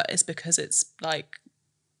bleak, but it's because it's like,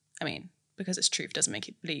 I mean, because it's truth doesn't make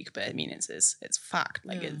it bleak, but I mean it's fact.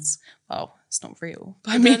 Like it's not real.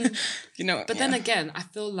 But I mean, then, you know. But then again, I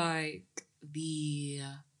feel like the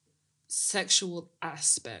sexual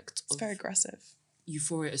aspect of very aggressive.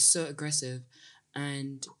 Euphoria is so aggressive,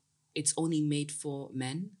 and it's only made for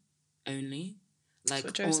men only. Like,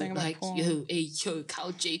 that's what Joe's saying about like, porn. yo,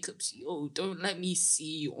 Cal Jacobs, don't let me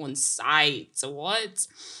see you on site. What?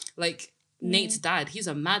 Like Nate's dad, he's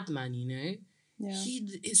a madman, you know. Yeah.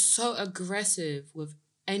 He is so aggressive with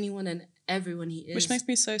anyone and everyone he is. Which makes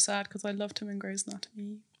me so sad because I loved him in Grey's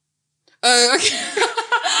Anatomy. Oh, okay.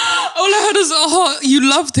 All I heard is, you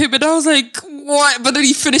loved him. And I was like, what? But then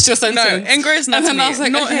he finished your sentence. No, in Grey's Anatomy. And then I was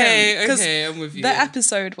like, not okay, him. Okay, I'm with you. The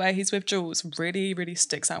episode where he's with Jules really, really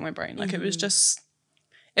sticks out in my brain. Like, it was just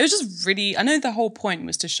really, I know the whole point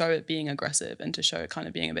was to show it being aggressive and to show it kind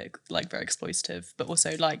of being a bit, like, very exploitative, but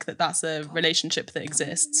also, like, that's a relationship that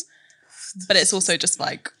exists. But it's also just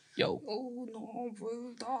like, yo. Oh no,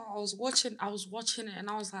 bro! I was watching it, and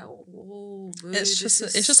I was like, oh, bro, it's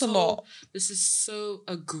just a lot. This is so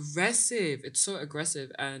aggressive. It's so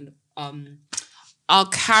aggressive, and our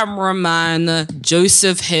cameraman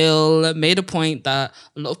Joseph Hill made a point that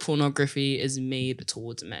a lot of pornography is made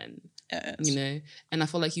towards men. Yes. You know, and I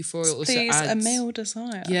feel like Euphoria also adds a male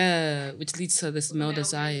desire. Yeah, which leads to this male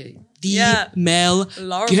desire. Male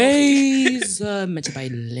gaze, mentioned by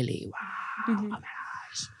Lily. Wow. Mm-hmm. Oh my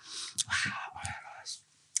gosh.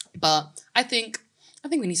 But I think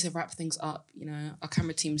we need to wrap things up. You know, our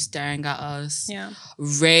camera team's staring at us. Yeah.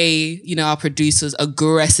 Ray, you know, our producers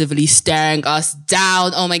aggressively staring us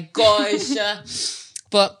down. Oh my gosh.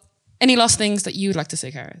 But any last things that you would like to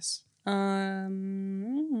say, Cerys?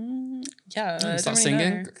 Yeah. Start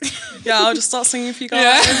singing. Yeah, I'll just start singing for you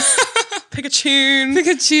guys. Yeah. Pick a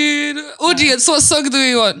tune. Audience, what song do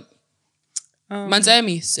we want?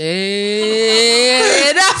 Manzemi,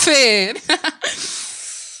 say nothing.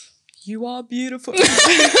 You are beautiful.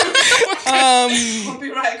 Copyright.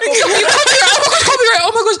 Copyright.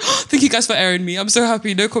 Oh my gosh. Thank you guys for airing me. I'm so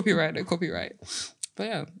happy. No copyright. But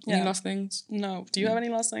yeah, any last things? No. Do you have any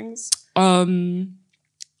last things?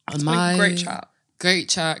 It's my great chat. Great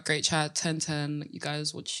chat. 10-10. You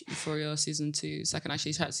guys watch Euphoria season 2. So I can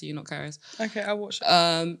actually chat to you, not Cerys. Okay, I'll watch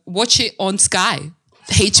it. Watch it on Sky.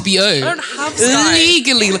 HBO. I don't have Sky.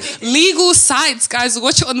 Legally. Legal sites, guys.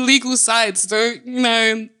 Watch it on legal sites. Don't,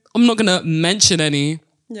 I'm not going to mention any.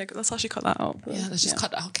 Yeah, let's actually cut that out. Yeah, let's just cut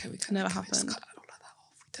that out. Okay, we can never happen.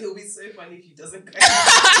 It'll be so funny if he doesn't go.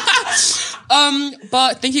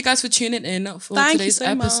 But thank you guys for tuning in for today's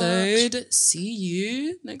episode. Much. See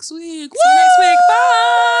you next week. See you next week. Bye.